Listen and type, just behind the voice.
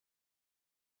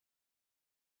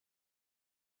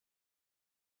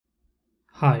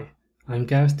Hi, I'm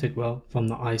Garreth Tigwell from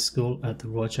the iSchool at the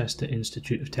Rochester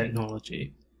Institute of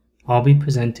Technology. I'll be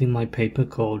presenting my paper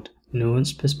called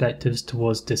Nuanced Perspectives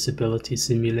Towards Disability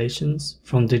Simulations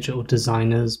from Digital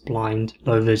Designers, Blind,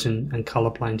 Low Vision, and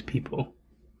Colorblind People.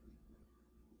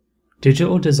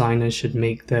 Digital designers should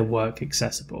make their work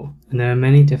accessible, and there are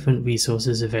many different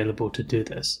resources available to do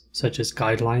this, such as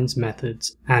guidelines,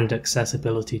 methods, and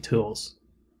accessibility tools.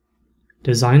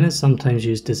 Designers sometimes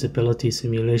use disability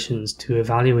simulations to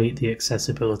evaluate the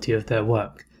accessibility of their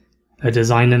work. A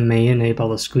designer may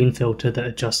enable a screen filter that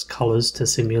adjusts colors to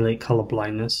simulate color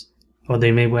blindness, or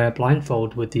they may wear a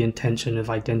blindfold with the intention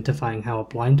of identifying how a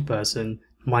blind person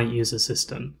might use a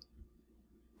system.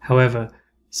 However,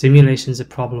 simulations are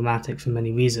problematic for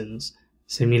many reasons.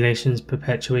 Simulations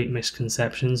perpetuate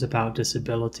misconceptions about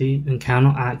disability and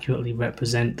cannot accurately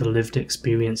represent the lived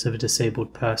experience of a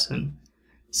disabled person.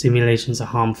 Simulations are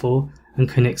harmful and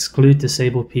can exclude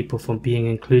disabled people from being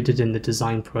included in the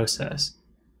design process.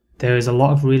 There is a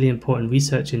lot of really important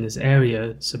research in this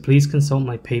area, so please consult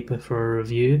my paper for a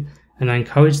review, and I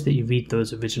encourage that you read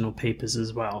those original papers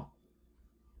as well.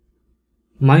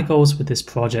 My goals with this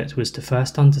project was to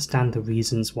first understand the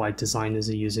reasons why designers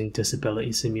are using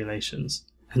disability simulations,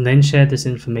 and then share this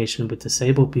information with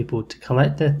disabled people to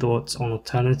collect their thoughts on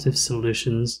alternative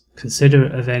solutions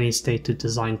considerate of any stated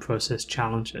design process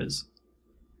challenges.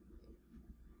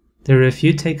 There are a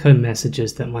few take-home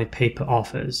messages that my paper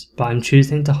offers, but I'm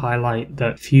choosing to highlight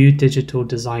that few digital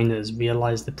designers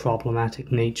realize the problematic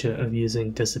nature of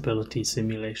using disability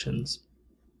simulations.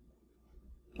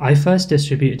 I first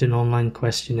distributed an online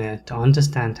questionnaire to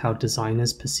understand how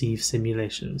designers perceive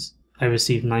simulations. I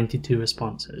received 92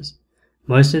 responses.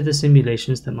 Most of the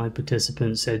simulations that my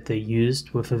participants said they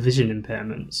used were for vision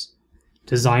impairments.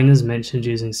 Designers mentioned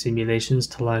using simulations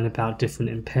to learn about different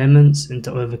impairments and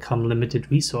to overcome limited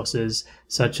resources,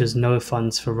 such as no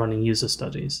funds for running user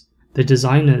studies. The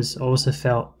designers also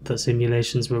felt that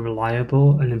simulations were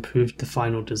reliable and improved the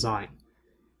final design.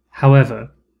 However,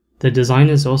 the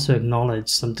designers also acknowledged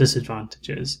some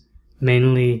disadvantages,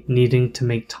 mainly needing to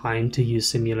make time to use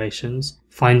simulations,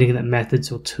 finding that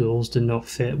methods or tools do not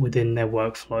fit within their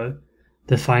workflow,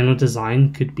 the final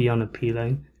design could be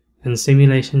unappealing, and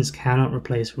simulations cannot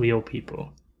replace real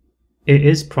people. It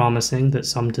is promising that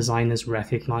some designers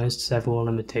recognized several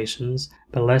limitations,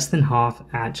 but less than half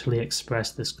actually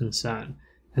expressed this concern,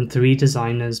 and 3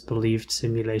 designers believed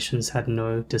simulations had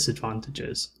no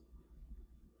disadvantages.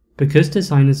 Because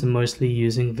designers are mostly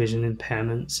using vision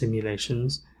impairment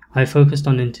simulations, I focused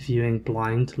on interviewing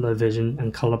blind, low vision,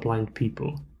 and colorblind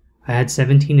people. I had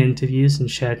 17 interviews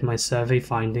and shared my survey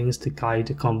findings to guide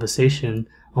a conversation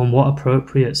on what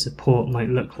appropriate support might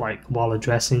look like while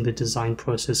addressing the design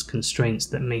process constraints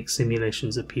that make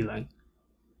simulations appealing.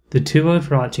 The 2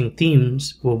 overarching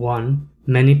themes were 1.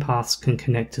 Many paths can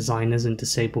connect designers and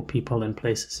disabled people in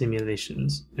place of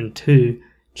simulations, and 2.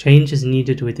 Change is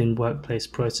needed within workplace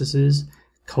processes,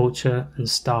 culture, and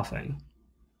staffing.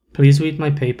 Please read my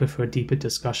paper for a deeper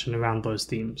discussion around those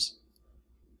themes.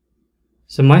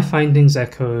 So my findings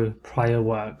echo prior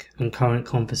work and current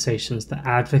conversations that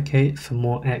advocate for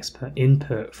more expert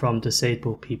input from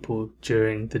disabled people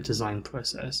during the design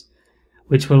process,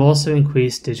 which will also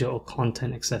increase digital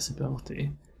content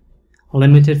accessibility.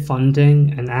 Limited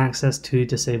funding and access to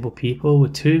disabled people were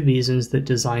 2 reasons that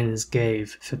designers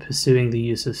gave for pursuing the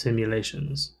use of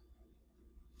simulations.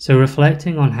 So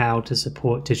reflecting on how to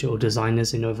support digital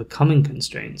designers in overcoming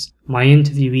constraints, my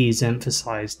interviewees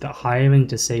emphasized that hiring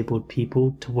disabled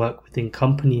people to work within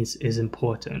companies is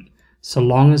important, so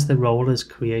long as the role is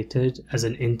created as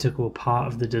an integral part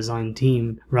of the design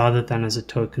team rather than as a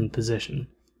token position.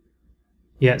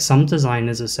 Yet some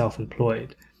designers are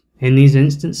self-employed. In these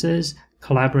instances,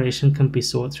 collaboration can be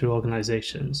sought through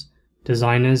organizations.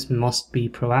 Designers must be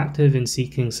proactive in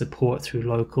seeking support through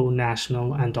local,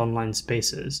 national, and online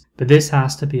spaces, but this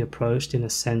has to be approached in a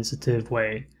sensitive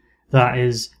way, that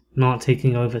is, not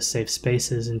taking over safe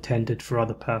spaces intended for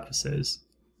other purposes.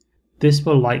 This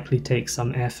will likely take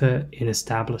some effort in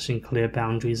establishing clear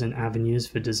boundaries and avenues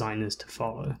for designers to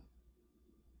follow.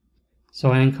 So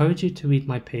I encourage you to read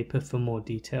my paper for more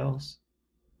details.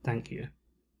 Thank you.